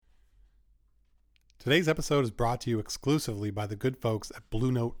Today's episode is brought to you exclusively by the good folks at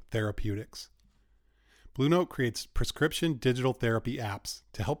Blue Note Therapeutics. Blue Note creates prescription digital therapy apps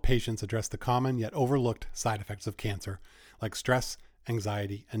to help patients address the common yet overlooked side effects of cancer, like stress,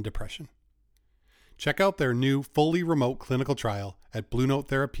 anxiety, and depression. Check out their new fully remote clinical trial at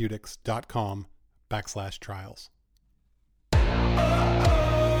bluenotetherapeutics.com/trials.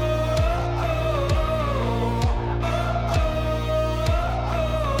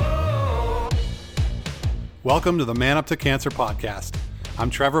 Welcome to the Man Up to Cancer podcast. I'm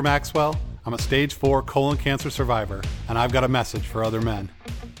Trevor Maxwell. I'm a stage 4 colon cancer survivor, and I've got a message for other men.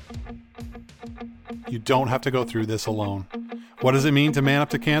 You don't have to go through this alone. What does it mean to man up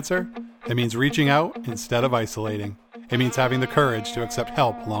to cancer? It means reaching out instead of isolating. It means having the courage to accept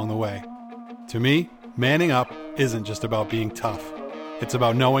help along the way. To me, manning up isn't just about being tough. It's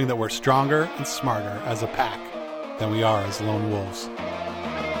about knowing that we're stronger and smarter as a pack than we are as lone wolves.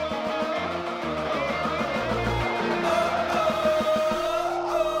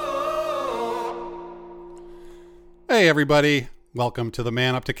 Hey everybody, welcome to the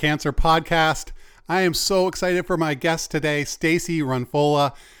Man Up to Cancer podcast. I am so excited for my guest today, Stacy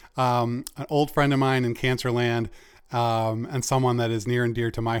Runfola, an old friend of mine in Cancerland, and someone that is near and dear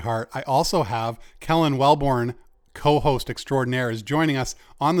to my heart. I also have Kellen Wellborn, co-host extraordinaire, is joining us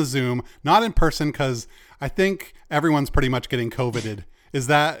on the Zoom, not in person because I think everyone's pretty much getting COVIDed. Is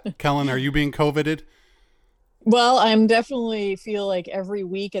that, Kellen, are you being COVIDed? Well, I'm definitely feel like every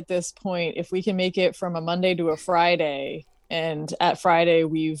week at this point, if we can make it from a Monday to a Friday, and at Friday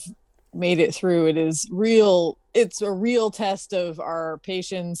we've made it through, it's a real test of our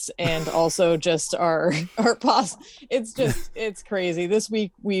patience and also just it's crazy. This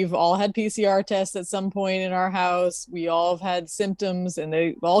week we've all had PCR tests at some point in our house. We all have had symptoms and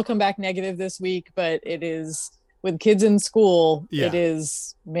they all come back negative this week, but it is with kids in school. Yeah. It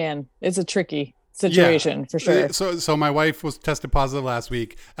is, man, it's a tricky situation for sure. So my wife was tested positive last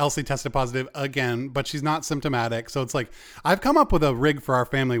week. Elsie tested positive again, but she's not symptomatic. So it's like, I've come up with a rig for our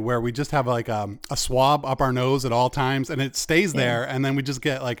family where we just have like a swab up our nose at all times and it stays there. And then we just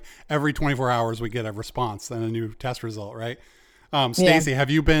get like every 24 hours, we get a response and a new test result. Right. Stacy,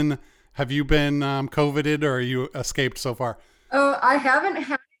 have you been COVIDed or you escaped so far? Oh, I haven't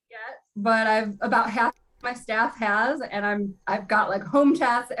had it yet, but I've about half my staff has, and I've got like home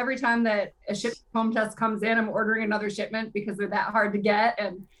tests every time that a home test comes in. I'm ordering another shipment because they're that hard to get,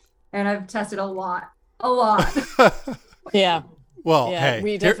 and I've tested a lot. Yeah. Well, yeah, hey,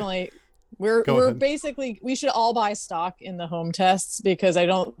 we definitely we're basically, we should all buy stock in the home tests because I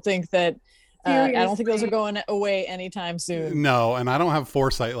don't think those are going away anytime soon. No, and I don't have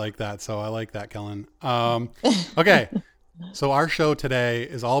foresight like that, so I like that, Kellen. Okay. So our show today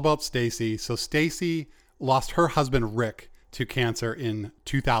is all about Stacy. So Stacy lost her husband, Rick, to cancer in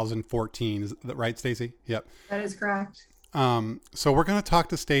 2014. Is that right, Stacy? Yep. That is correct. So we're going to talk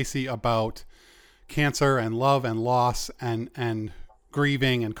to Stacy about cancer and love and loss and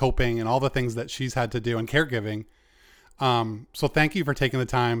grieving and coping and all the things that she's had to do and caregiving. So thank you for taking the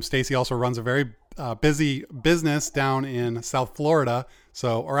time. Stacy also runs a very busy business down in South Florida.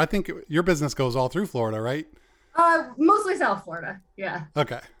 Or I think your business goes all through Florida, right? Mostly South Florida. Yeah.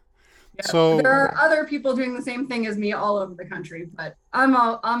 Okay. Yeah. So there are other people doing the same thing as me all over the country, but I'm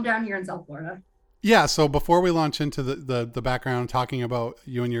down here in South Florida. Yeah. So before we launch into the background, talking about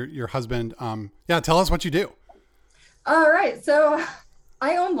you and your husband, tell us what you do. All right. So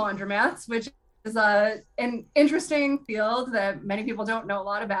I own laundromats, which is an interesting field that many people don't know a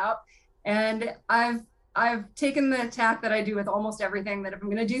lot about. And I've taken the tack that I do with almost everything, that if I'm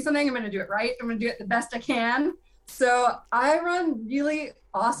going to do something, I'm going to do it right. I'm going to do it the best I can. So I run really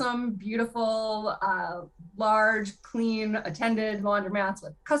awesome, beautiful, large, clean, attended laundromats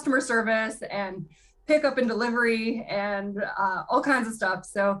with customer service and pickup and delivery and all kinds of stuff.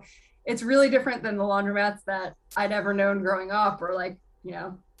 So it's really different than the laundromats that I'd ever known growing up, or like,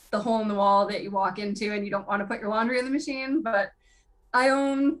 the hole in the wall that you walk into and you don't want to put your laundry in the machine. But I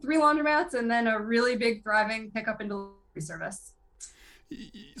own 3 laundromats and then a really big, thriving pickup and delivery service.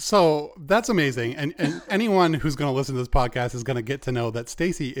 So that's amazing. And anyone who's going to listen to this podcast is going to get to know that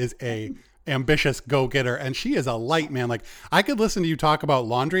Stacy is a ambitious go-getter, and she is a light, man. Like, I could listen to you talk about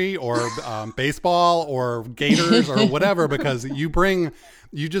laundry or baseball or Gators or whatever, because you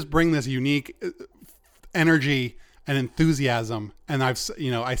just bring this unique energy and enthusiasm. And I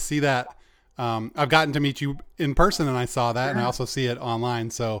see that. I've gotten to meet you in person and I saw that, and I also see it online.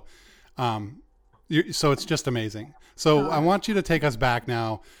 So, so it's just amazing. So I want you to take us back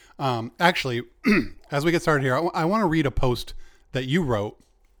now. Actually, as we get started here, I want to read a post that you wrote.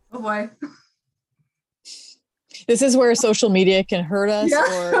 Oh boy. This is where social media can hurt us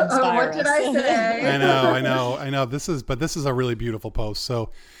or inspire what did I say? I know. This is a really beautiful post.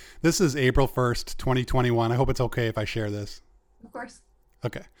 So this is April 1st, 2021. I hope it's okay if I share this. Of course.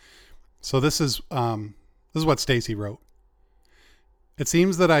 Okay. So this is what Stacy wrote. It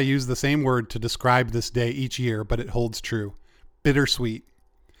seems that I use the same word to describe this day each year, but it holds true. Bittersweet.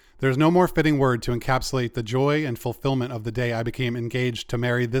 There's no more fitting word to encapsulate the joy and fulfillment of the day I became engaged to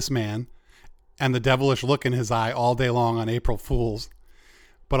marry this man and the devilish look in his eye all day long on April Fools,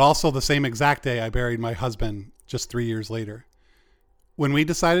 but also the same exact day I buried my husband just 3 years later. When we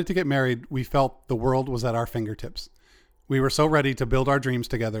decided to get married, we felt the world was at our fingertips. We were so ready to build our dreams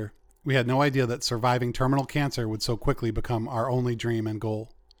together. We had no idea that surviving terminal cancer would so quickly become our only dream and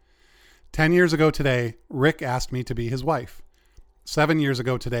goal. 10 years ago today, Rick asked me to be his wife. 7 years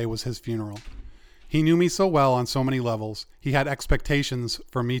ago today was his funeral. He knew me so well on so many levels. He had expectations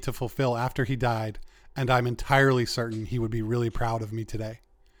for me to fulfill after he died, and I'm entirely certain he would be really proud of me today.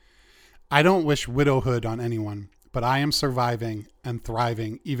 I don't wish widowhood on anyone, but I am surviving and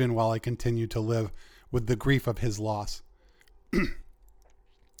thriving even while I continue to live with the grief of his loss.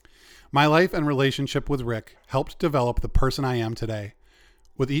 My life and relationship with Rick helped develop the person I am today.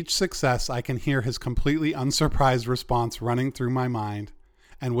 With each success, I can hear his completely unsurprised response running through my mind,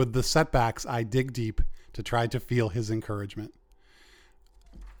 and with the setbacks, I dig deep to try to feel his encouragement.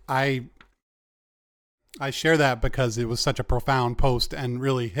 I share that because it was such a profound post and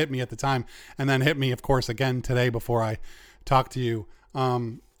really hit me at the time, and then hit me, of course, again today before I talk to you.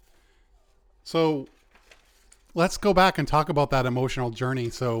 So let's go back and talk about that emotional journey.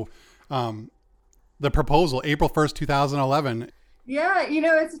 So the proposal, April 1st, 2011. Yeah,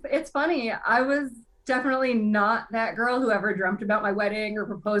 it's funny. I was definitely not that girl who ever dreamt about my wedding or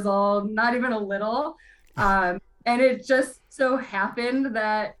proposal, not even a little. And it just so happened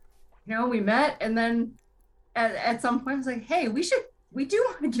that, we met, and then at some point I was like, hey, we do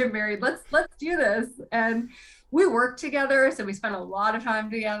want to get married. Let's do this. And we worked together. So we spent a lot of time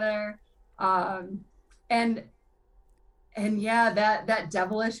together. And yeah, that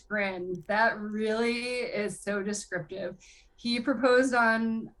devilish grin, that really is so descriptive. He proposed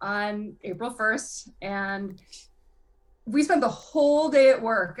on April 1st, and we spent the whole day at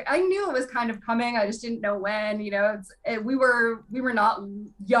work. I knew it was kind of coming. I just didn't know when. We were not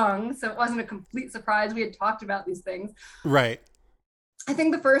young, so it wasn't a complete surprise. We had talked about these things. Right. I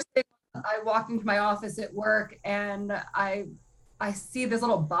think the first thing, I walked into my office at work, and I see this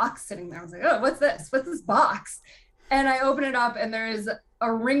little box sitting there. I was like, oh, what's this? What's this box? And I open it up, and there is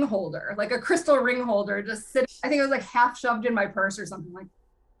a ring holder, like a crystal ring holder, just sitting. I think it was like half shoved in my purse or something. Like,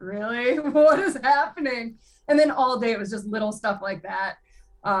 really? What is happening? And then all day it was just little stuff like that,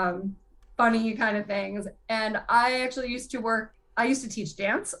 funny kind of things. And I actually used to teach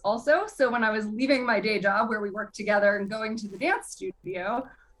dance also. So when I was leaving my day job where we worked together and going to the dance studio,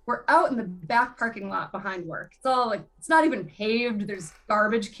 we're out in the back parking lot behind work. It's all like, it's not even paved. There's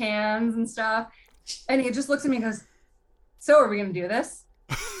garbage cans and stuff. And he just looks at me and goes, so are we going to do this?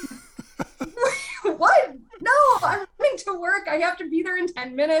 What? No, I'm running to work. I have to be there in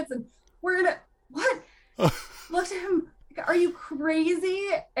 10 minutes. And we're going to, what? Looked at him, like, are you crazy?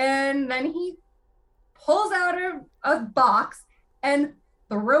 And then he pulls out a box and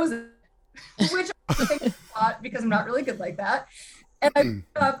throws it, which I think not, because I'm not really good like that. And I pick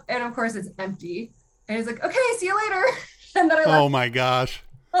it up, and of course it's empty. And he's like, okay, see you later. And then I left. Oh my gosh.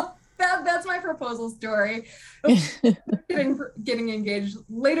 That's my proposal story. Getting engaged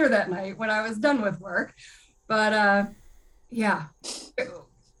later that night when I was done with work. But yeah,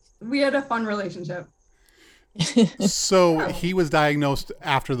 we had a fun relationship. So he was diagnosed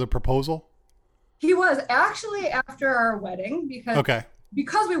after the proposal? He was actually after our wedding,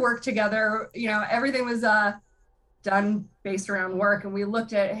 because we worked together, everything was done based around work. And we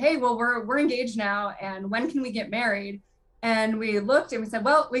looked at, hey, well, we're engaged now, and when can we get married? And we looked and we said,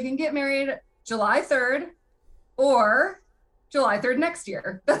 well, we can get married July 3rd or July 3rd next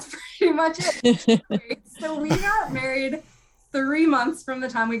year. That's pretty much it. So we got married 3 months from the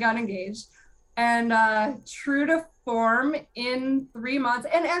time we got engaged. And true to form, in 3 months,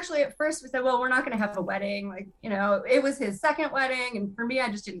 and actually at first we said, well, we're not going to have a wedding. Like, it was his second wedding. And for me, I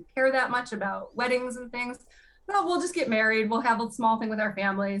just didn't care that much about weddings and things. So we'll just get married. We'll have a small thing with our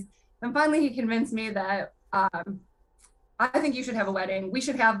families. And finally, he convinced me that I think you should have a wedding. We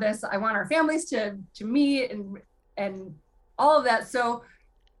should have this. I want our families to meet and all of that. So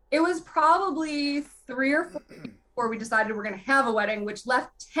it was probably 3 or 4 weeks before we decided we're going to have a wedding, which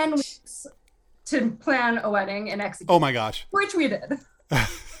left 10 weeks to plan a wedding and execute. Oh my gosh. Which we did.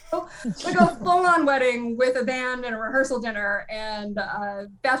 So, like a full-on wedding with a band and a rehearsal dinner and a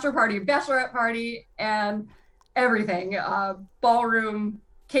bachelor party, bachelorette party. And everything, ballroom,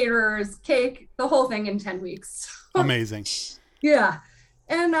 caterers, cake, the whole thing in 10 weeks. Amazing. Yeah.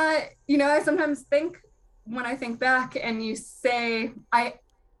 And, I sometimes think, when I think back and you say,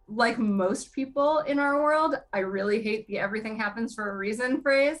 like most people in our world, I really hate the everything happens for a reason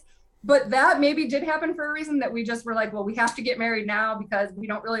phrase. But that maybe did happen for a reason, that we just were like, well, we have to get married now because we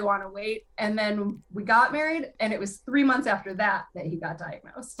don't really want to wait. And then we got married, and it was 3 months after that he got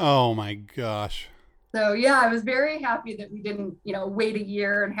diagnosed. Oh my gosh. So yeah, I was very happy that we didn't, wait a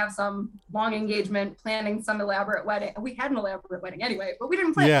year and have some long engagement, planning some elaborate wedding. We had an elaborate wedding anyway, but we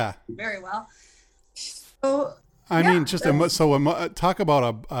didn't plan it very well. So I mean, talk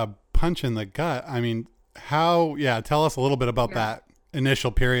about a punch in the gut. I mean, tell us a little bit about that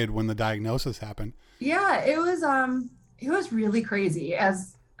initial period when the diagnosis happened. Yeah, it was really crazy. I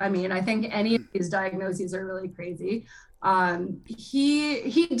think any of these diagnoses are really crazy.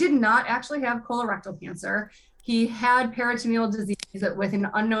 He did not actually have colorectal cancer. He had peritoneal disease with an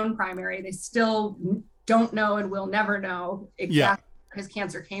unknown primary. They still don't know and will never know exactly where his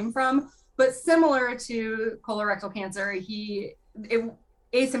cancer came from. But similar to colorectal cancer,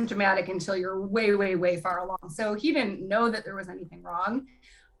 asymptomatic until you're way, way, way far along. So he didn't know that there was anything wrong.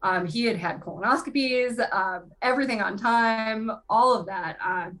 He had colonoscopies, everything on time, all of that,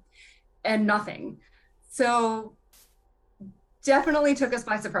 and nothing. So definitely took us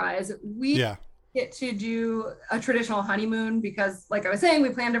by surprise. We get to do a traditional honeymoon because, like I was saying, we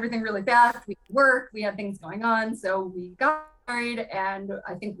planned everything really fast. We worked, we had things going on. So we got married, and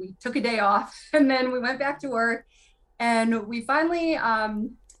I think we took a day off, and then we went back to work. And we finally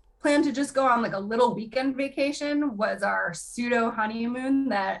planned to just go on like a little weekend vacation. Was our pseudo honeymoon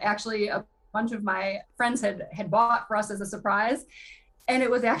that actually a bunch of my friends had bought for us as a surprise. And it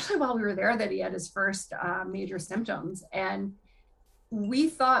was actually while we were there that he had his first major symptoms. And we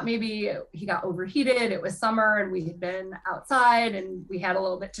thought maybe he got overheated. It was summer and we had been outside and we had a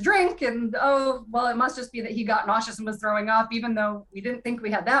little bit to drink. And it must just be that he got nauseous and was throwing up, even though we didn't think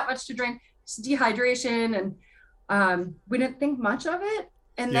we had that much to drink. Just dehydration. And we didn't think much of it.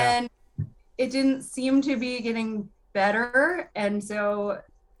 And then it didn't seem to be getting better. And so,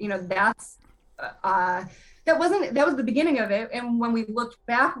 that was the beginning of it. And when we looked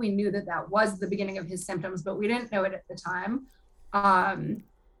back, we knew that was the beginning of his symptoms, but we didn't know it at the time. I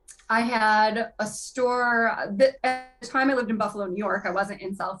had a store that at the time I lived in Buffalo, New York. I wasn't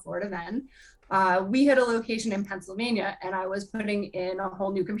in South Florida then. We had a location in Pennsylvania, and I was putting in a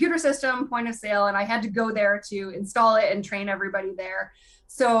whole new computer system, point of sale, and I had to go there to install it and train everybody there.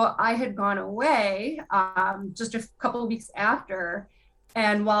 So I had gone away just a couple of weeks after,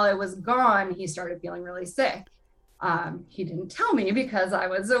 and while I was gone, he started feeling really sick. He didn't tell me because I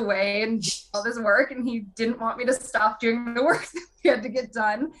was away and did all this work, and he didn't want me to stop doing the work that we had to get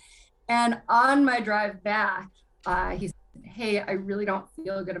done. And on my drive back, he said, "Hey, I really don't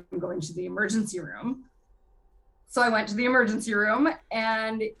feel good. I'm going to the emergency room." So I went to the emergency room,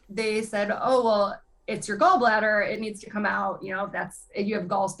 and they said, "Oh, well, it's your gallbladder. It needs to come out. You have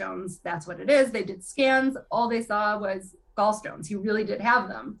gallstones. That's what it is." They did scans. All they saw was gallstones. He really did have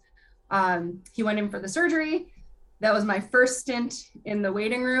them. He went in for the surgery. That was my first stint in the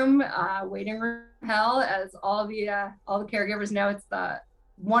waiting room hell, as all the caregivers know. It's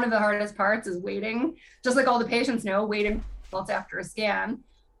one of the hardest parts is waiting, just like all the patients know, waiting after a scan.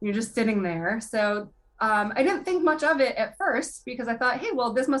 You're just sitting there. So I didn't think much of it at first because I thought, hey,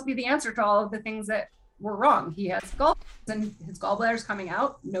 well, this must be the answer to all of the things that were wrong. He has gallstones and his gallbladder's coming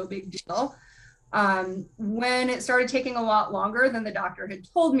out, no big deal. When it started taking a lot longer than the doctor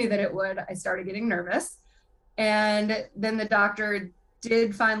had told me that it would, I started getting nervous. And then the doctor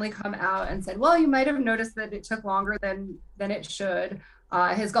did finally come out and said, well, you might have noticed that it took longer than it should.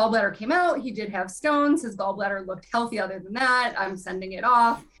 His gallbladder came out. He did have stones. His gallbladder looked healthy other than that. I'm sending it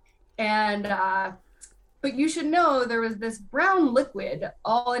off. And, but you should know there was this brown liquid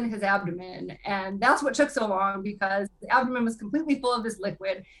all in his abdomen. And that's what took so long because the abdomen was completely full of this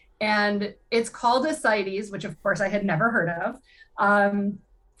liquid. And it's called ascites, which of course I had never heard of.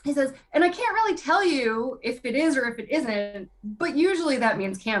 He says, and I can't really tell you if it is or if it isn't, but usually that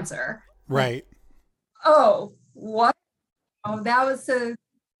means cancer. Right. Oh, what? Oh, that was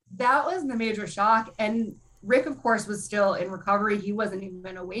the major shock. And Rick, of course, was still in recovery. He wasn't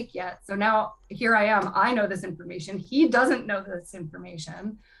even awake yet. So now here I am. I know this information. He doesn't know this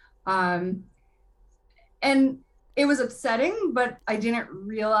information. And it was upsetting, but I didn't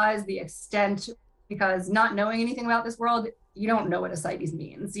realize the extent because not knowing anything about this world, you don't know what ascites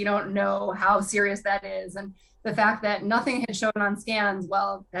means. You don't know how serious that is. And the fact that nothing had shown on scans,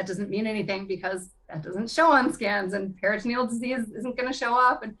 well, that doesn't mean anything because that doesn't show on scans and peritoneal disease isn't going to show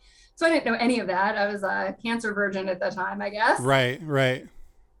up. And So I didn't know any of that. I was a cancer virgin at the time, I guess. Right, right.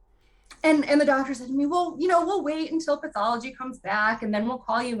 And the doctor said to me, well, we'll wait until pathology comes back and then we'll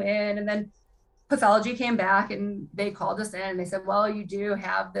call you in. And then pathology came back and they called us in and they said, well, you do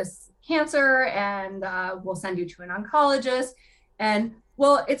have this cancer and we'll send you to an oncologist. And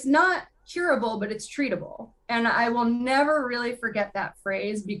well, it's not curable, but it's treatable. And I will never really forget that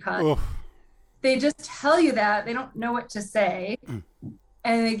phrase because they just tell you that they don't know what to say.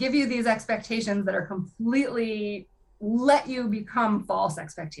 And they give you these expectations that are completely let you become false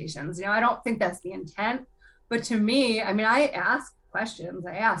expectations. I don't think that's the intent, but to me, I mean, I ask questions.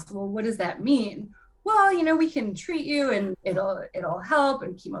 I asked, well, what does that mean? Well, we can treat you and it'll help,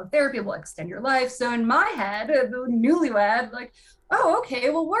 and chemotherapy will extend your life. So in my head, the newlywed, like, oh, okay,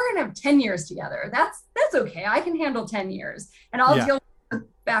 well, we're gonna have 10 years together. That's okay. I can handle 10 years, and I'll deal with the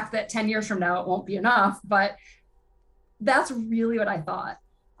fact that 10 years from now it won't be enough. But that's really what I thought.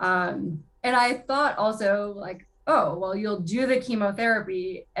 And I thought also, like, oh, well, you'll do the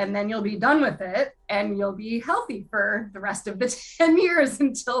chemotherapy and then you'll be done with it and you'll be healthy for the rest of the 10 years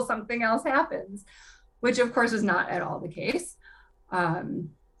until something else happens, which of course is not at all the case.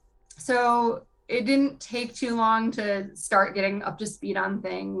 So it didn't take too long to start getting up to speed on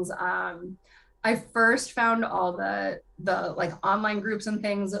things. I first found all the like online groups and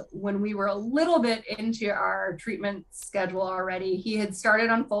things when we were a little bit into our treatment schedule already. He had started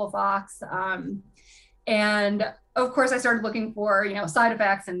on FOLFOX. And of course I started looking for, side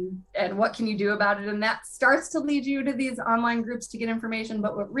effects and what can you do about it? And that starts to lead you to these online groups to get information.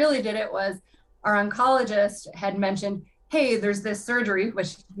 But what really did it was our oncologist had mentioned, hey, there's this surgery,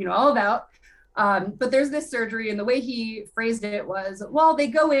 which you know all about. But there's this surgery, and the way he phrased it was, well, they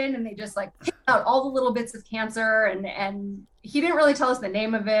go in and they just like pick out all the little bits of cancer. And he didn't really tell us the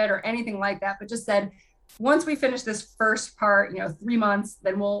name of it or anything like that, but just said, once we finish this first part, 3 months,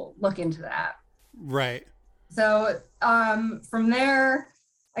 then we'll look into that. Right. So from there,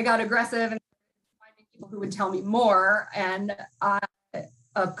 I got aggressive and finding people who would tell me more. And a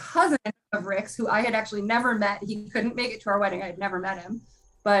cousin of Rick's, who I had actually never met, he couldn't make it to our wedding. I'd never met him,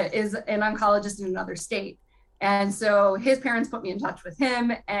 but is an oncologist in another state. And so his parents put me in touch with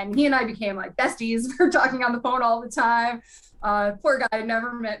him, and he and I became like besties for talking on the phone all the time. Poor guy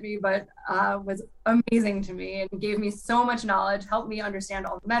never met me, but was amazing to me and gave me so much knowledge, helped me understand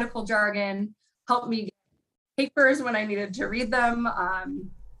all the medical jargon, helped me get papers when I needed to read them,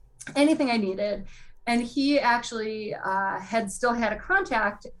 anything I needed. And he actually had still had a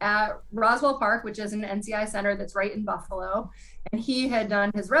contact at Roswell Park, which is an NCI center that's right in Buffalo. And he had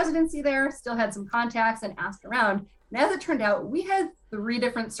done his residency there, still had some contacts and asked around. And as it turned out, we had 3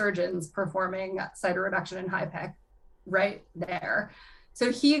 different surgeons performing cytoreduction in HIPEC right there.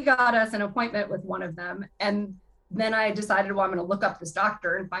 So he got us an appointment with one of them. And then I decided, well, I'm going to look up this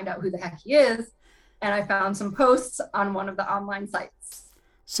doctor and find out who the heck he is. And I found some posts on one of the online sites.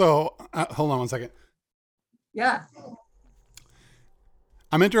 So hold on one second. Yeah.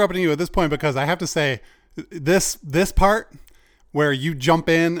 I'm interrupting you at this point because I have to say this part where you jump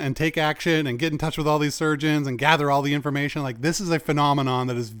in and take action and get in touch with all these surgeons and gather all the information, like this is a phenomenon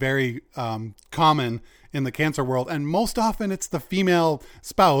that is very common in the cancer world. And most often it's the female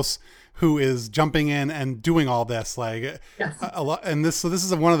spouse who is jumping in and doing all this, like yes. a lot. And this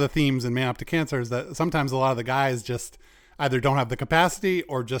is one of the themes in Man Up to Cancer is that sometimes a lot of the guys just either don't have the capacity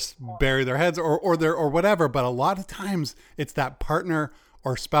or just bury their heads or whatever. But a lot of times it's that partner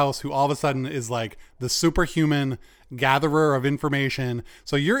or spouse who all of a sudden is like the superhuman gatherer of information.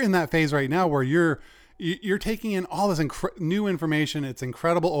 So you're in that phase right now where you're taking in all this new information. It's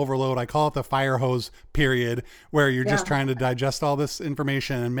incredible overload. I call it the fire hose period, where you're just trying to digest all this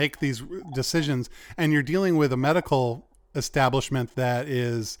information and make these decisions. And you're dealing with a medical establishment that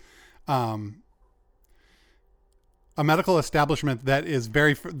is,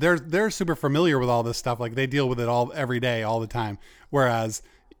 they're super familiar with all this stuff. Like they deal with it all every day, all the time. Whereas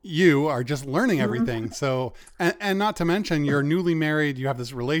you are just learning everything. Mm-hmm. So, and not to mention you're newly married, you have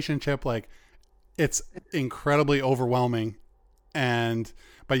this relationship, like it's incredibly overwhelming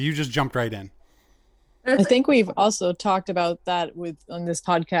but you just jumped right in. I think we've also talked about that on this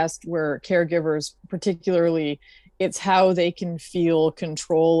podcast where caregivers, particularly, it's how they can feel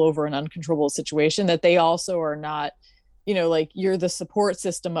control over an uncontrollable situation, that they also are not, like you're the support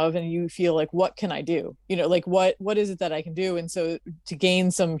system of, and you feel like, what can I do? Like what is it that I can do? And so to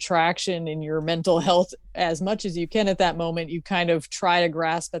gain some traction in your mental health as much as you can at that moment, you kind of try to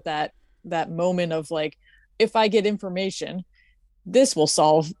grasp at that moment of like, if I get information, this will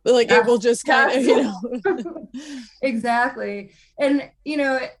solve, like it will just kind of, Exactly. And,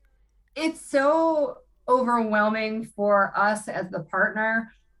 it's so overwhelming for us as the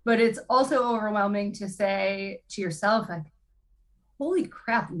partner but it's also overwhelming to say to yourself, like, holy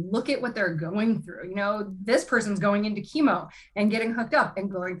crap, look at what they're going through. You know, this person's going into chemo and getting hooked up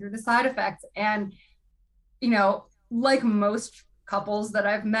and going through the side effects. And, you know, like most couples that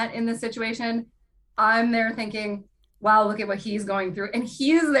I've met in this situation, I'm there thinking, wow, look at what he's going through. And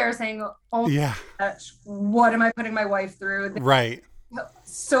he's there saying, oh Yeah. my gosh, what am I putting my wife through? Right.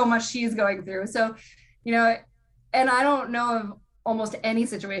 So much she's going through. So, you know, and I don't know of almost any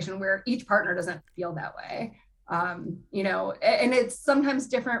situation where each partner doesn't feel that way. You know, and it's sometimes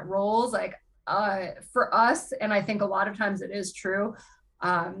different roles. Like for us, and I think a lot of times it is true.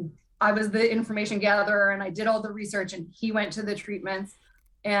 I was the information gatherer and I did all the research, and he went to the treatments,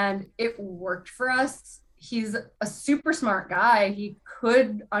 and it worked for us. He's a super smart guy. He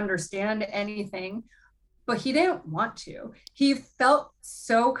could understand anything, but he didn't want to. He felt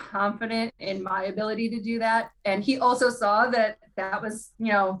so confident in my ability to do that. And he also saw that that was,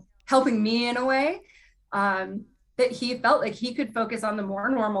 you know, helping me in a way, that he felt like he could focus on the more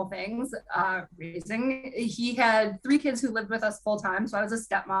normal things, raising. He had 3 kids who lived with us full time. So I was a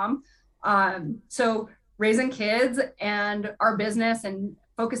stepmom. So raising kids and our business and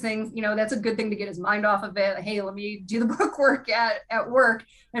focusing, you know, that's a good thing to get his mind off of it. Like, hey, let me do the bookwork at work.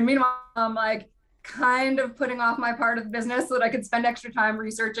 And meanwhile, I'm like kind of putting off my part of the business so that I could spend extra time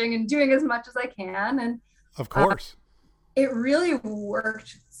researching and doing as much as I can. And of course, it really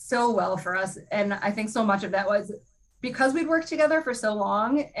worked so well for us. And I think so much of that was because we'd worked together for so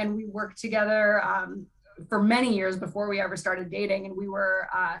long, and we worked together for many years before we ever started dating, and we were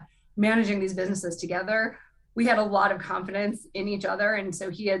managing these businesses together. We had a lot of confidence in each other. And so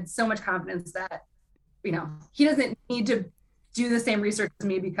he had so much confidence that, you know, he doesn't need to do the same research as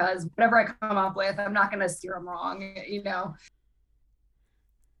me, because whatever I come up with, I'm not going to steer him wrong, you know.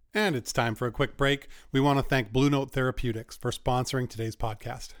 And it's time for a quick break. We want to thank Blue Note Therapeutics for sponsoring today's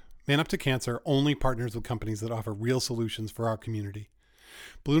podcast. Man Up to Cancer only partners with companies that offer real solutions for our community.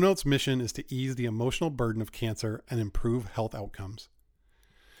 Blue Note's mission is to ease the emotional burden of cancer and improve health outcomes.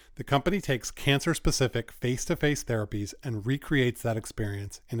 The company takes cancer-specific face-to-face therapies and recreates that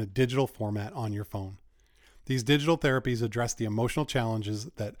experience in a digital format on your phone. These digital therapies address the emotional challenges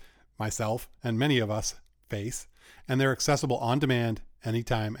that myself and many of us face, and they're accessible on demand,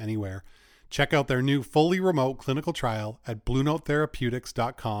 anytime, anywhere. Check out their new fully remote clinical trial at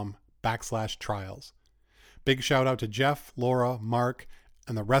bluenotherapeutics.com/trials. Big shout out to Jeff, Laura, Mark,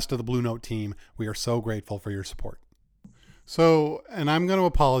 and the rest of the Blue Note team. We are so grateful for your support. So, and I'm going to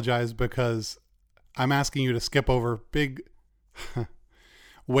apologize because I'm asking you to skip over big,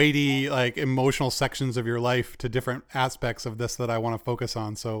 weighty, like emotional sections of your life to different aspects of this that I want to focus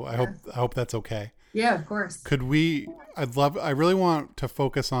on. So I hope that's okay. Yeah, of course. I really want to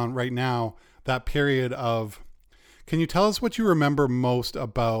focus on right now that period of, can you tell us what you remember most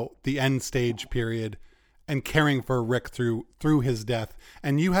about the end stage period and caring for Rick through his death?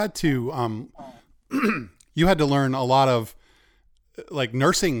 And you had to, you had to learn a lot of like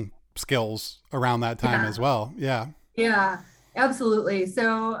nursing skills around that time as well. Yeah. Yeah, absolutely.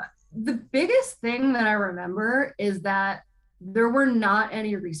 So the biggest thing that I remember is that there were not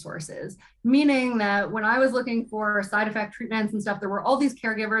any resources, meaning that when I was looking for side effect treatments and stuff, there were all these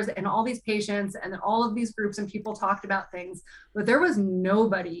caregivers and all these patients and all of these groups, and people talked about things, but there was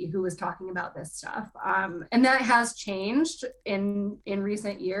nobody who was talking about this stuff. And that has changed in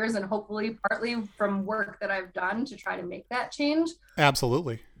recent years, and hopefully partly from work that I've done to try to make that change.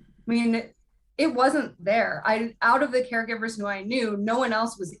 Absolutely. I mean, it wasn't there. Out of the caregivers who I knew, no one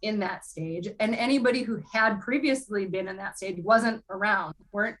else was in that stage. And anybody who had previously been in that stage wasn't around,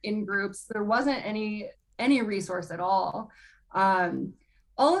 weren't in groups. There wasn't any resource at all. All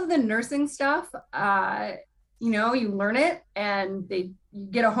of the nursing stuff, you know, you learn it, and you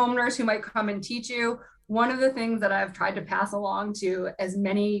get a home nurse who might come and teach you. One of the things that I've tried to pass along to as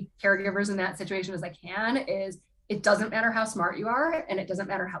many caregivers in that situation as I can is, it doesn't matter how smart you are, and it doesn't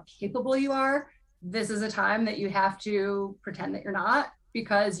matter how capable you are. This is a time that you have to pretend that you're not,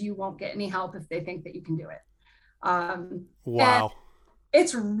 because you won't get any help if they think that you can do it. Wow.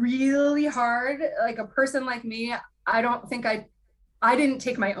 It's really hard. Like a person like me, I don't think I didn't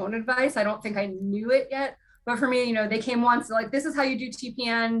take my own advice. I don't think I knew it yet. But for me, you know, they came once, like, this is how you do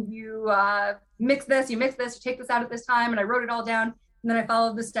TPN. You mix this, you take this out at this time. And I wrote it all down, and then I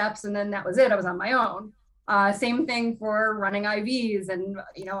followed the steps, and then that was it. I was on my own. Same thing for running IVs, and,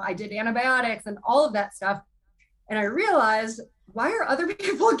 you know, I did antibiotics and all of that stuff. And I realized, why are other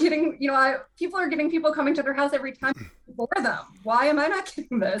people getting, you know, people are getting people coming to their house every time for them. Why am I not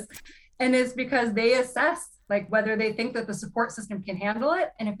getting this? And it's because they assess, like, whether they think that the support system can handle it.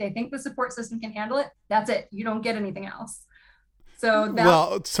 And if they think the support system can handle it, that's it. You don't get anything else. So that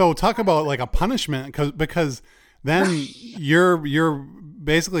Well, so talk about like a punishment, because then you're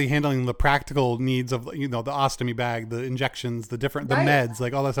basically handling the practical needs of, you know, the ostomy bag, the injections, the Right. meds,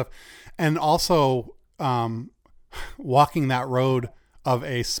 like all that stuff, and also walking that road of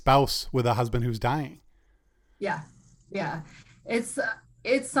a spouse with a husband who's dying. Yeah, yeah. It's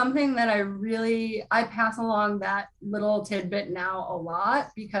something that I pass along that little tidbit now a lot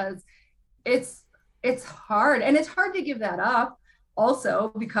because it's it's hard, and it's hard to give that up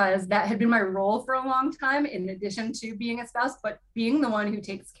also because that had been my role for a long time in addition to being a spouse, but being the one who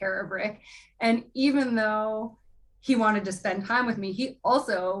takes care of Rick. And even though he wanted to spend time with me, he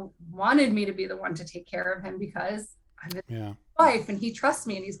also wanted me to be the one to take care of him because I'm his Yeah. wife and he trusts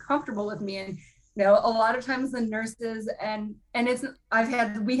me and he's comfortable with me. And you know, a lot of times the nurses and it's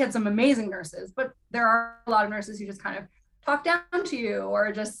we had some amazing nurses, but there are a lot of nurses who just kind of talk down to you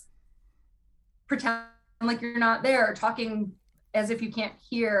or just pretend like you're not there, talking as if you can't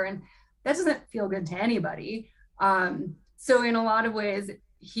hear, and that doesn't feel good to anybody. So in a lot of ways,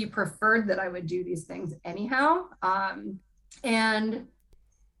 he preferred that I would do these things anyhow, and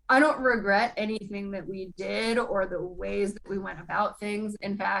I don't regret anything that we did or the ways that we went about things.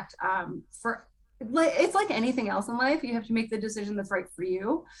 In fact, it's like anything else in life, you have to make the decision that's right for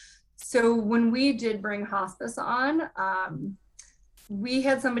you. So when we did bring hospice on, we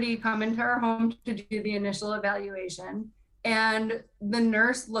had somebody come into our home to do the initial evaluation, and the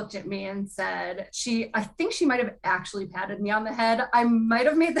nurse looked at me and said, I think she might have actually patted me on the head. I might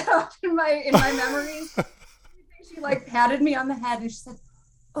have made that up in my memories. She like patted me on the head and she said,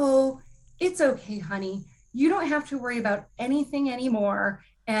 "Oh, it's okay, honey. You don't have to worry about anything anymore."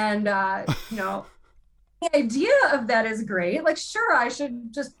 And you know, the idea of that is great. Like, sure, I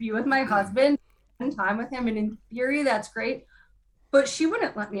should just be with my husband, spend time with him, and in theory, that's great. But she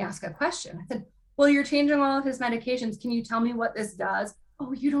wouldn't let me ask a question. I said, "Well, you're changing all of his medications. Can you tell me what this does?"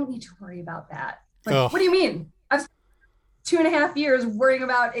 "Oh, you don't need to worry about that." Like, Ugh. what do you mean? I've spent 2.5 years worrying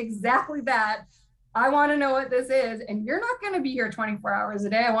about exactly that. I want to know what this is, and you're not going to be here 24 hours a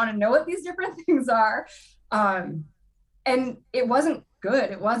day. I want to know what these different things are. And it wasn't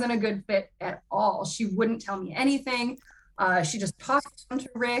good. It wasn't a good fit at all. She wouldn't tell me anything. She just talked to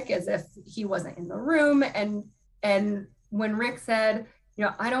Rick as if he wasn't in the room. And when Rick said, you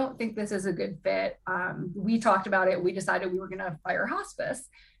know, "I don't think this is a good fit," we talked about it. We decided we were going to fire hospice.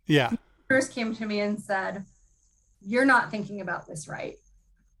 Yeah. The nurse came to me and said, "You're not thinking about this right."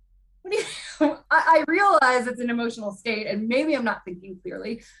 What do you, I realize it's an emotional state and maybe I'm not thinking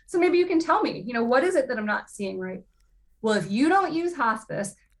clearly. So maybe you can tell me, you know, what is it that I'm not seeing right? "Well, if you don't use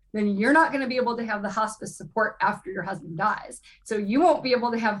hospice, then you're not going to be able to have the hospice support after your husband dies. So you won't be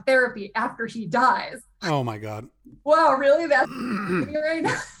able to have therapy after he dies." Oh my God. Wow, really? That's right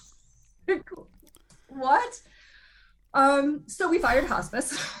now? What? So we fired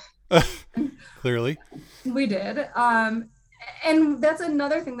hospice. Clearly. We did. And that's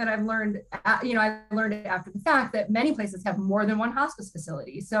another thing that I've learned, you know, I learned it after the fact that many places have more than one hospice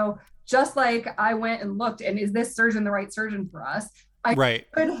facility. So just like I went and looked, and is this surgeon the right surgeon for us? I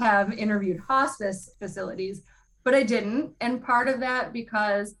could have interviewed hospice facilities, but I didn't. And part of that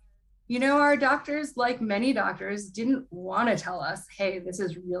because, you know, our doctors, like many doctors, didn't want to tell us, "Hey, this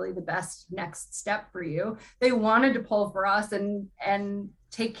is really the best next step for you." They wanted to pull for us and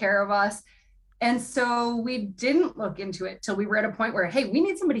take care of us. And so we didn't look into it till we were at a point where, hey, we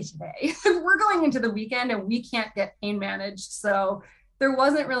need somebody today. We're going into the weekend and we can't get pain managed. So there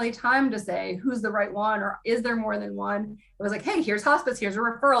wasn't really time to say who's the right one or is there more than one. It was like, hey, here's hospice, here's a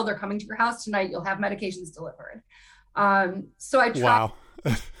referral. They're coming to your house tonight. You'll have medications delivered. So I tried. Wow.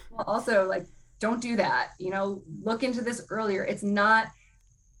 Well, also, like, don't do that. You know, look into this earlier. It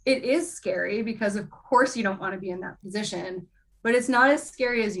is scary because of course you don't want to be in that position. But it's not as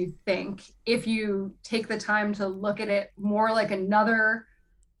scary as you think if you take the time to look at it more like another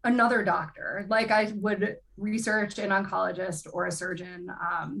doctor, like I would research an oncologist or a surgeon.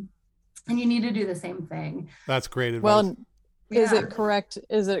 And you need to do the same thing. That's great advice. Well, is it correct?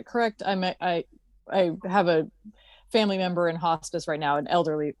 I have a family member in hospice right now, an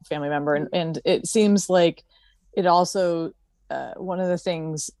elderly family member, and it seems like it also one of the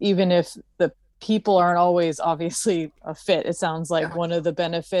things, even if the people aren't always obviously a fit, it sounds like one of the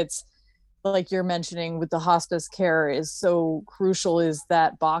benefits, like you're mentioning with the hospice care, is so crucial is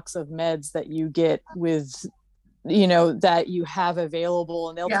that box of meds that you get with, you know, that you have available,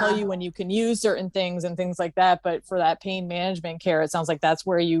 and they'll tell you when you can use certain things and things like that. But for that pain management care, it sounds like that's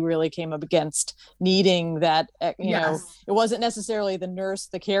where you really came up against needing that, you know, it wasn't necessarily the nurse,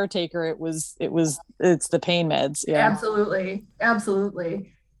 the caretaker, it's the pain meds. Yeah,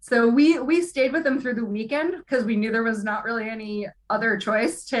 absolutely. So we stayed with him through the weekend because we knew there was not really any other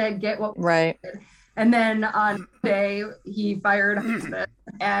choice to get what. Right. And then on Monday, he fired hospice,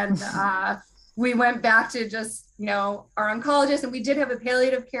 and we went back to just, our oncologist, and we did have a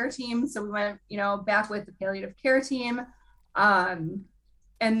palliative care team. So we went, back with the palliative care team. And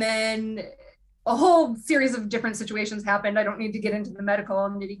then a whole series of different situations happened. I don't need to get into the medical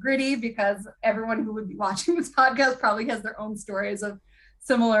nitty gritty because everyone who would be watching this podcast probably has their own stories of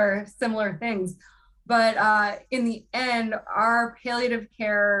similar things. But in the end, our palliative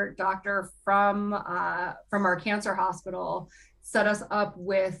care doctor from our cancer hospital set us up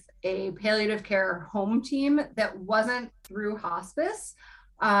with a palliative care home team that wasn't through hospice,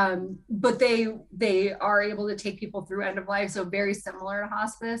 but they are able to take people through end of life, so very similar to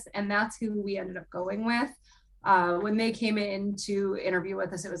hospice, and that's who we ended up going with. When they came in to interview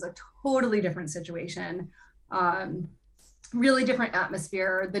with us, it was a totally different situation. Really different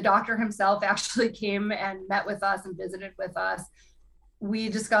atmosphere. The doctor himself actually came and met with us and visited with us. We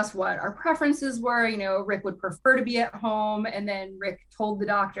discussed what our preferences were. Rick would prefer to be at home. And then Rick told the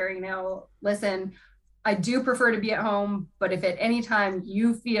doctor, listen, I do prefer to be at home, but if at any time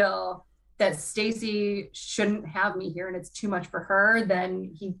you feel that Stacy shouldn't have me here and it's too much for her,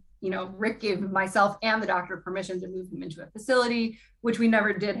 then Rick gave myself and the doctor permission to move him into a facility, which we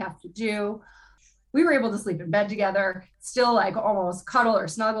never did have to do. We were able to sleep in bed together, still like almost cuddle or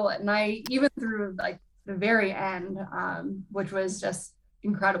snuggle at night, even through like the very end, which was just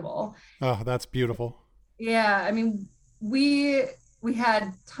incredible. Oh, that's beautiful. Yeah. I mean, we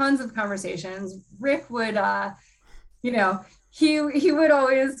had tons of conversations. Rick would, he would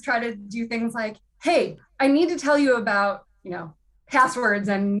always try to do things like, hey, I need to tell you about, passwords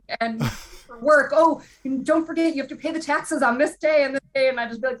and work. Oh, and don't forget, you have to pay the taxes on this day and this day. And I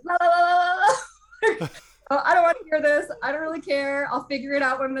just be like, la, la, la, la, la. I don't want to hear this. I don't really care. I'll figure it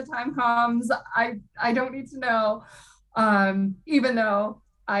out when the time comes. I don't need to know. Even though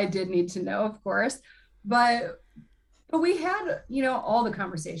I did need to know, of course. But we had, all the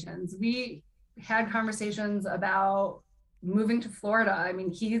conversations. We had conversations about moving to Florida. I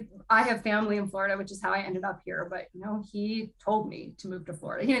mean, I have family in Florida, which is how I ended up here. But, he told me to move to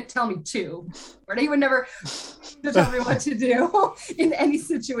Florida. He didn't tell me to Florida. He would never tell me what to do in any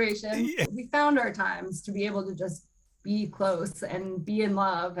situation. Yeah. We found our times to be able to just be close and be in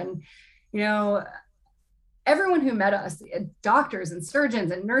love. And, everyone who met us, doctors and surgeons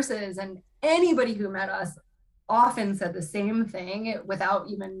and nurses and anybody who met us often said the same thing without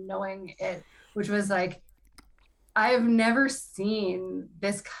even knowing it, which was like, I've never seen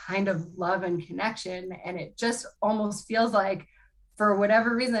this kind of love and connection. And it just almost feels like, for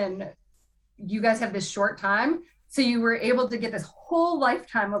whatever reason, you guys have this short time. So you were able to get this whole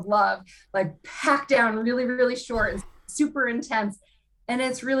lifetime of love, like packed down really, really short and super intense. And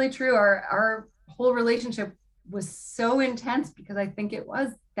it's really true. Our whole relationship was so intense because I think it was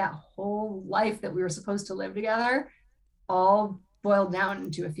that whole life that we were supposed to live together, all boiled down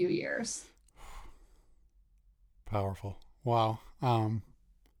into a few years. Powerful. Wow.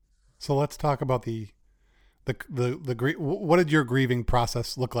 So let's talk about the what did your grieving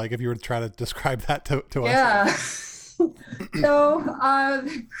process look like if you were to try to describe that to us? Yeah. So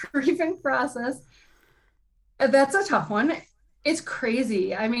the grieving process, that's a tough one. It's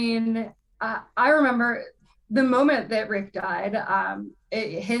crazy. I mean, I remember the moment that Rick died,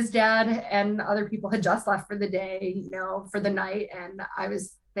 his dad and other people had just left for the day, for the night. And I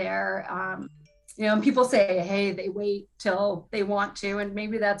was there. And people say, hey, they wait till they want to. And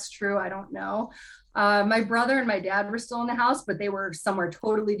maybe that's true. I don't know. My brother and my dad were still in the house, but they were somewhere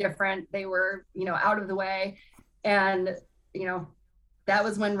totally different. They were, out of the way. And, that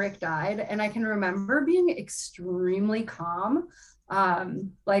was when Rick died. And I can remember being extremely calm,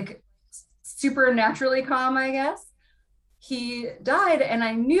 like supernaturally calm, I guess. He died and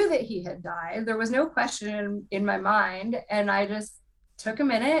I knew that he had died. There was no question in my mind. And I just took a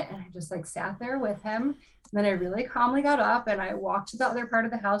minute and I just sat there with him. And then I really calmly got up and I walked to the other part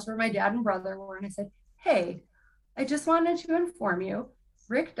of the house where my dad and brother were. And I said, hey, I just wanted to inform you,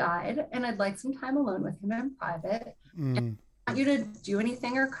 Rick died and I'd like some time alone with him in private. And I want you to do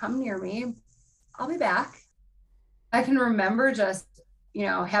anything or come near me. I'll be back. I can remember just,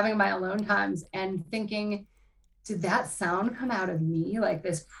 having my alone times and thinking, did that sound come out of me? Like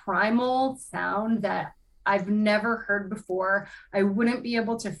this primal sound that I've never heard before. I wouldn't be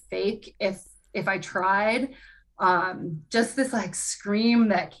able to fake if I tried. Just this scream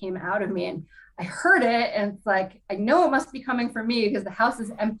that came out of me, and I heard it, and it's I know it must be coming from me because the house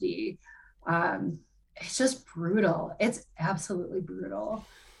is empty. It's just brutal. It's absolutely brutal.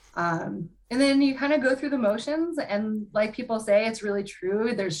 And then you kind of go through the motions, and like people say, it's really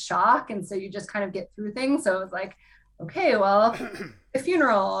true. There's shock. And so you just kind of get through things. So it's like, okay, well, a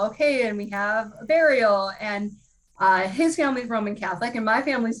funeral, okay, and we have a burial, and his family's Roman Catholic and my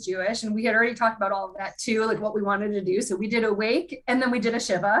family's Jewish, and we had already talked about all of that too, like what we wanted to do. So we did a wake, and then we did a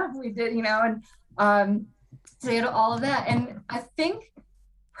shiva. We did, and so we had all of that. And I think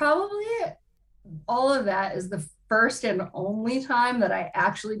probably all of that is the first and only time that I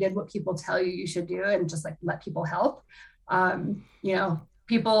actually did what people tell you should do and just like let people help.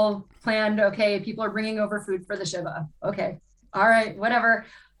 People planned, okay, people are bringing over food for the shiva. Okay, all right, whatever.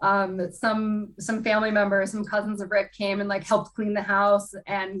 Some family members, some cousins of Rick came and like helped clean the house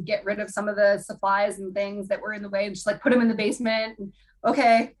and get rid of some of the supplies and things that were in the way, and just like put them in the basement. And,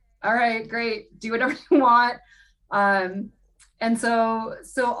 okay, all right, great, do whatever you want. And so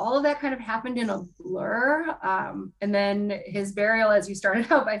all of that kind of happened in a blur. And then his burial, as you started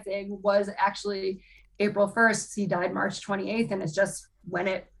out by saying, was actually April 1st. He died March 28th, and it's just when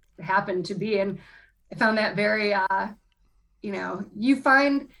it happened to be. And I found that very, you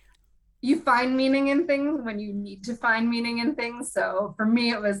find meaning in things when you need to find meaning in things. So for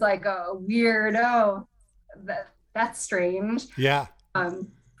me, it was like a weird, that's strange. Yeah.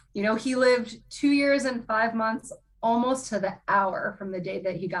 He lived 2 years and 5 months, almost to the hour from the day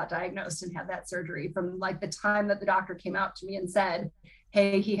that he got diagnosed and had that surgery, from like the time that the doctor came out to me and said,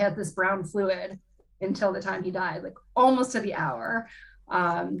 hey, he had this brown fluid, until the time he died, like almost to the hour.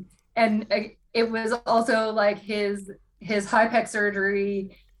 And it was also like his HIPEC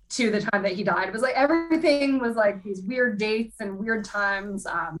surgery to the time that he died. It was like everything was like these weird dates and weird times.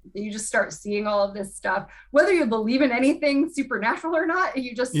 You just start seeing all of this stuff, whether you believe in anything supernatural or not,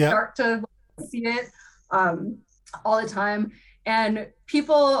 you just start to see it all the time. And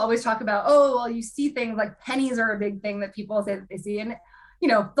people always talk about, oh, well, you see things like pennies are a big thing that people say that they see. And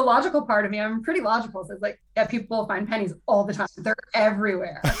the logical part of me, I'm pretty logical, says like, yeah, people find pennies all the time. They're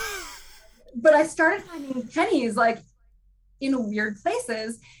everywhere. But I started finding pennies like in weird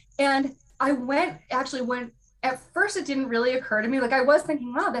places. And I went, at first it didn't really occur to me. Like I was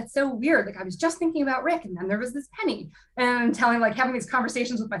thinking, wow, that's so weird. Like I was just thinking about Rick, and then there was this penny, and having these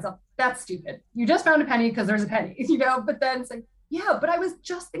conversations with myself, that's stupid. You just found a penny because there's a penny, but then it's like, yeah, but I was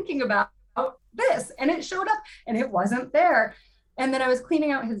just thinking about this, and it showed up and it wasn't there. And then I was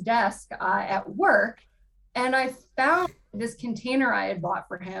cleaning out his desk at work, and I found this container I had bought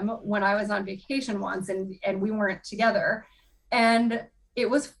for him when I was on vacation once, and we weren't together. And it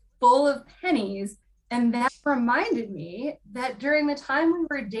was full of pennies. And that reminded me that during the time we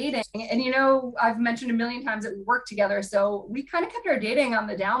were dating, and I've mentioned a million times that we worked together. So we kind of kept our dating on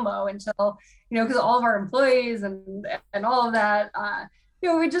the down low until, because all of our employees and all of that,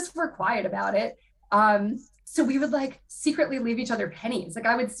 we just were quiet about it. So we would like secretly leave each other pennies. Like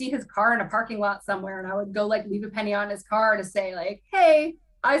I would see his car in a parking lot somewhere, and I would go like leave a penny on his car to say like, hey,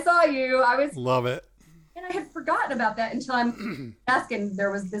 I saw you. Love it. And I had forgotten about that until I'm asking.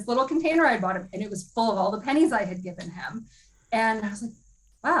 There was this little container I bought him, and it was full of all the pennies I had given him. And I was like,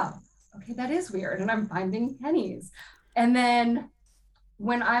 wow, okay, that is weird. And I'm finding pennies. And then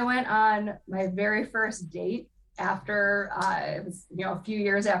when I went on my very first date after, it was, a few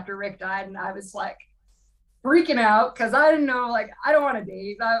years after Rick died, and I was like freaking out because I didn't know, like, I don't want to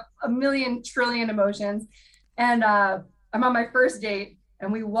date, a million trillion emotions. And I'm on my first date,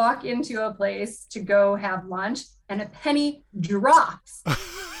 and we walk into a place to go have lunch, and a penny drops. Who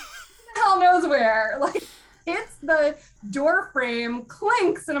the hell knows where? Like, hits the door frame,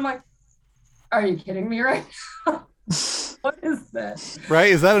 clinks, and I'm like, are you kidding me right now? What is this?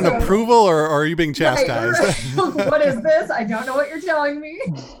 Right? Is that an approval, or are you being chastised? Right. What is this? I don't know what you're telling me.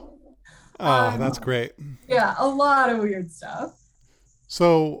 Oh, that's great. Yeah, a lot of weird stuff.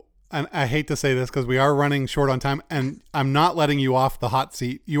 So, and I hate to say this because we are running short on time, and I'm not letting you off the hot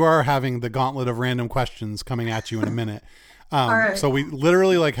seat. You are having the gauntlet of random questions coming at you in a minute. All right. So we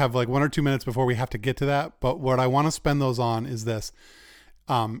literally have 1 or 2 minutes before we have to get to that. But what I want to spend those on is this.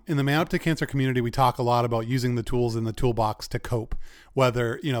 In the Man Up to Cancer community, we talk a lot about using the tools in the toolbox to cope,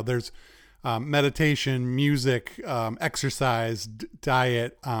 whether, there's meditation, music, exercise,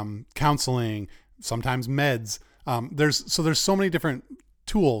 diet, counseling, sometimes meds. There's so many different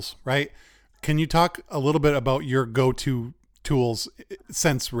tools, right? Can you talk a little bit about your go-to tools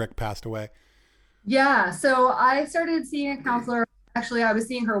since Rick passed away? Yeah. So I started seeing a counselor. Actually, I was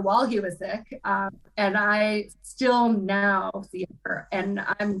seeing her while he was sick. And I still now see her, and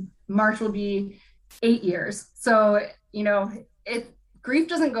March will be 8 years. So, grief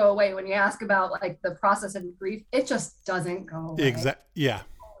doesn't go away. When you ask about like the process of grief, it just doesn't go away. Exactly. Yeah.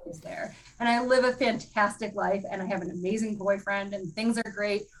 There. And I live a fantastic life, and I have an amazing boyfriend, and things are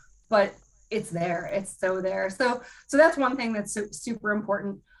great. but it's there. It's so there. So that's one thing that's super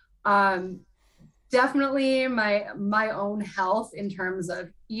important. Definitely my own health in terms of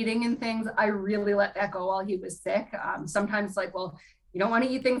eating and things. I really let that go while he was sick. Sometimes like, well, you don't want to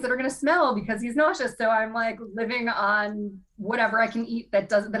eat things that are going to smell because he's nauseous. So I'm like living on whatever I can eat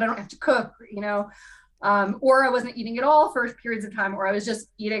that I don't have to cook, or I wasn't eating at all for periods of time, or I was just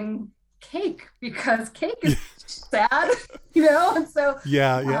eating cake because cake is sad, And so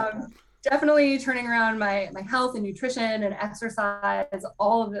definitely turning around my health and nutrition and exercise,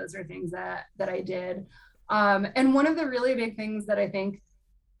 all of those are things that I did. And one of the really big things that I think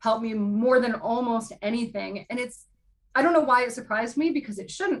helped me more than almost anything, and I don't know why it surprised me because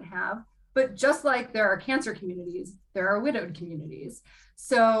it shouldn't have, but just like there are cancer communities, there are widowed communities.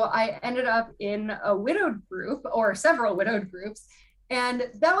 So I ended up in a widowed group or several widowed groups, and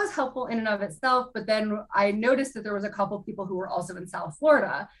that was helpful in and of itself. But then I noticed that there was a couple people who were also in South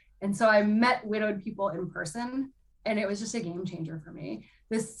Florida. And so I met widowed people in person, and it was just a game changer for me.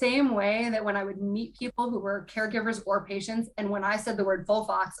 The same way that when I would meet people who were caregivers or patients, and when I said the word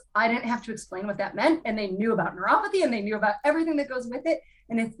FOLFOX, I didn't have to explain what that meant. And they knew about neuropathy and they knew about everything that goes with it.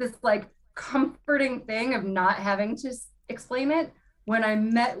 And it's this like comforting thing of not having to explain it. When I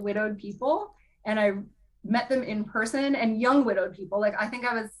met widowed people and I met them in person, and young widowed people, like I think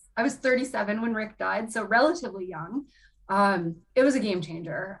I was 37 when Rick died, so relatively young. It was a game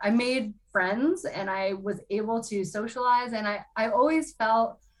changer. I made friends and I was able to socialize. And I always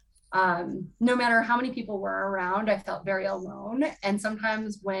felt, no matter how many people were around, I felt very alone. And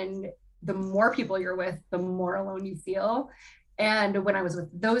sometimes when the more people you're with, the more alone you feel. And when I was with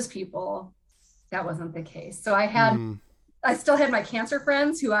those people, that wasn't the case. So I still had my cancer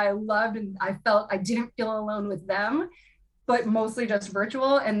friends who I loved, and I felt I didn't feel alone with them, but mostly just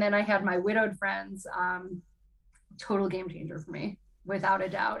virtual. And then I had my widowed friends, total game changer for me, without a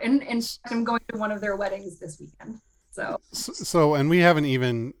doubt. And I'm going to one of their weddings this weekend. So, and we haven't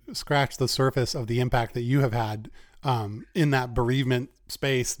even scratched the surface of the impact that you have had in that bereavement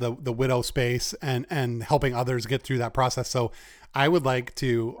space, the widow space, and helping others get through that process. So I would like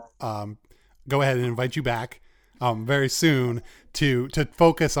to go ahead and invite you back very soon to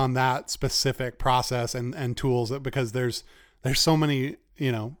focus on that specific process and tools, because there's so many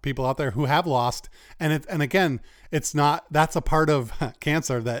people out there who have lost, and again, that's a part of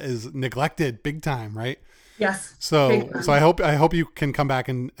cancer that is neglected big time, right? Yes. So I hope you can come back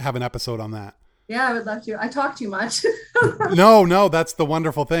and have an episode on that. Yeah, I would love to. I talk too much. No, that's the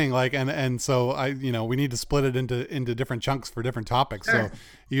wonderful thing. Like, and so we need to split it into different chunks for different topics. Sure. So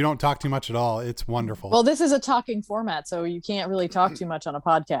you don't talk too much at all. It's wonderful. Well, this is a talking format, so you can't really talk too much on a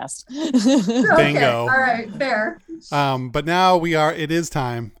podcast. Bingo. All right, fair. But now it is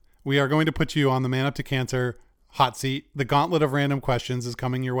time. We are going to put you on the Man Up to Cancer hot seat. The gauntlet of random questions is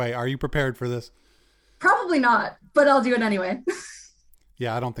coming your way. Are you prepared for this? Probably not, but I'll do it anyway.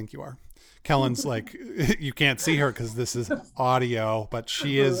 Yeah, I don't think you are. Kellen's like, you can't see her because this is audio, but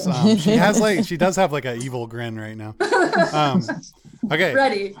she is, she does have like an evil grin right now. Okay.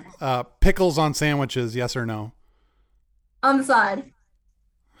 Ready. Pickles on sandwiches, yes or no? On the side.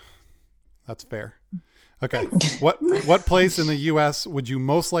 That's fair. Okay. What place in the U.S. would you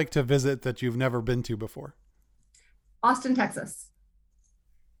most like to visit that you've never been to before? Austin, Texas.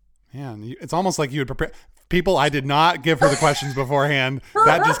 Man, it's almost like you would prepare. People, I did not give her the questions beforehand.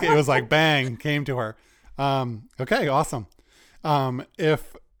 It was like bang, came to her. Okay, awesome.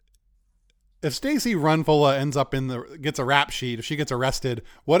 If Stacy Runfola ends up gets a rap sheet, if she gets arrested,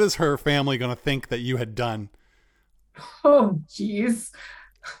 what is her family going to think that you had done? Oh, geez.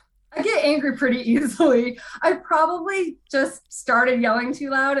 I get angry pretty easily. I probably just started yelling too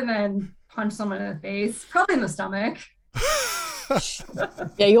loud and then punched someone in the face, probably in the stomach.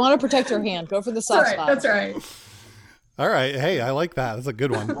 Yeah, you want to protect your hand. Go for the soft spot. That's right. All right. Hey, I like that. That's a good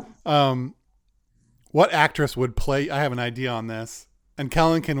one. What actress would play? I have an idea on this, and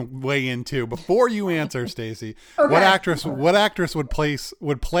Kellen can weigh in too. Before you answer, Stacy, okay. What actress would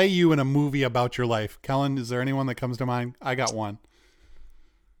play you in a movie about your life? Kellen, is there anyone that comes to mind? I got one.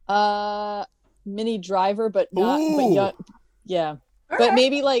 Minnie Driver, but not. Ooh. But young, yeah, All but right.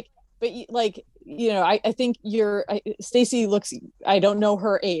 maybe like I think Stacy looks, I don't know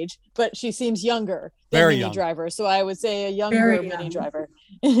her age, but she seems younger than Very Minnie young. Driver. So I would say a younger Minnie Driver.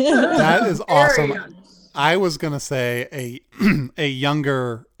 That is awesome. young. I was going to say a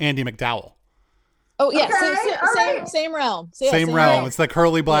younger Andie MacDowell. Oh yeah. Okay, Same realm. Same realm. It's the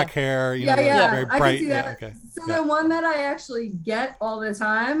curly black hair, very I bright. can see that. Yeah, okay. So the one that I actually get all the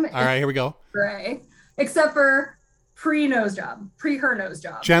time All right, here we go. Gray, except for pre her nose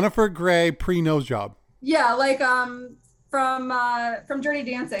job. Jennifer Grey pre-nose job. Yeah, like from Dirty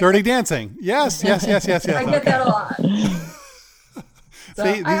Dancing. Dirty Dancing. Yes. I get that a lot. So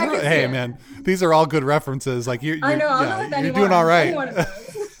See, hey man, these are all good references. Like I know. I'll go with anyone, you're doing all right. anyone of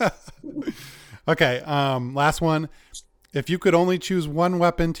those. Okay. Last one. If you could only choose one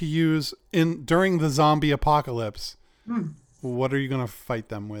weapon to use during the zombie apocalypse, what are you going to fight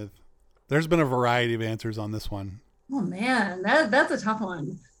them with? There's been a variety of answers on this one. Oh man, that's a tough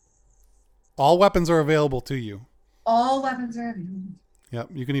one. All weapons are available to you. All weapons are available. Yep.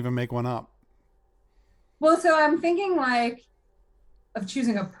 You can even make one up. Well, so I'm thinking like of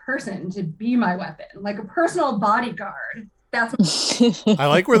choosing a person to be my weapon, like a personal bodyguard. That's I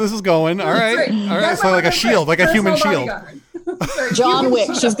like where this is going. All right. All right. So like a shield, like a human shield. John Wick.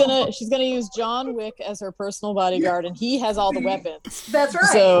 She's gonna use John Wick as her personal bodyguard, and he has all the weapons. That's right.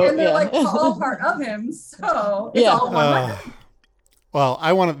 So, and they're like all part of him. So it's all one weapon. Well,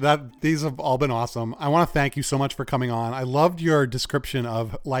 these have all been awesome. I want to thank you so much for coming on. I loved your description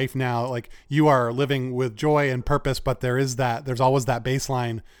of life now. Like you are living with joy and purpose, but there's always that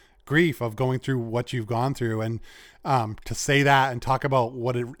baseline grief of going through what you've gone through. And to say that and talk about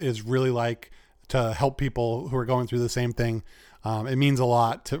what it is really like to help people who are going through the same thing. It means a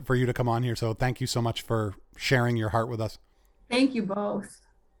lot for you to come on here. So thank you so much for sharing your heart with us. Thank you both.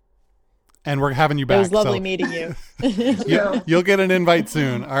 And we're having you back. It was lovely meeting you. You'll get an invite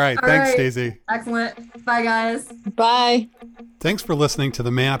soon. All right. Thanks, Stacey. Excellent. Bye, guys. Bye. Thanks for listening to the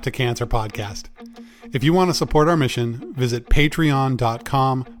Man Up to Cancer podcast. If you want to support our mission, visit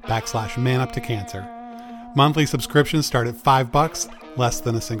patreon.com/manuptocancer. Monthly subscriptions start at $5, less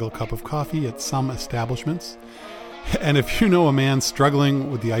than a single cup of coffee at some establishments. And if you know a man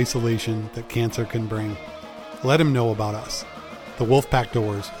struggling with the isolation that cancer can bring, let him know about us. The Wolfpack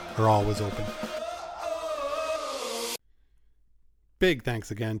doors are always open. Big thanks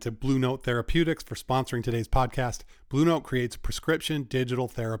again to Blue Note Therapeutics for sponsoring today's podcast. Blue Note creates prescription digital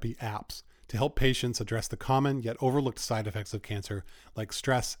therapy apps to help patients address the common yet overlooked side effects of cancer like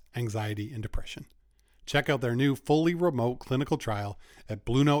stress, anxiety, and depression. Check out their new fully remote clinical trial at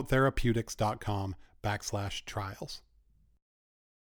bluenotetherapeutics.com/trials.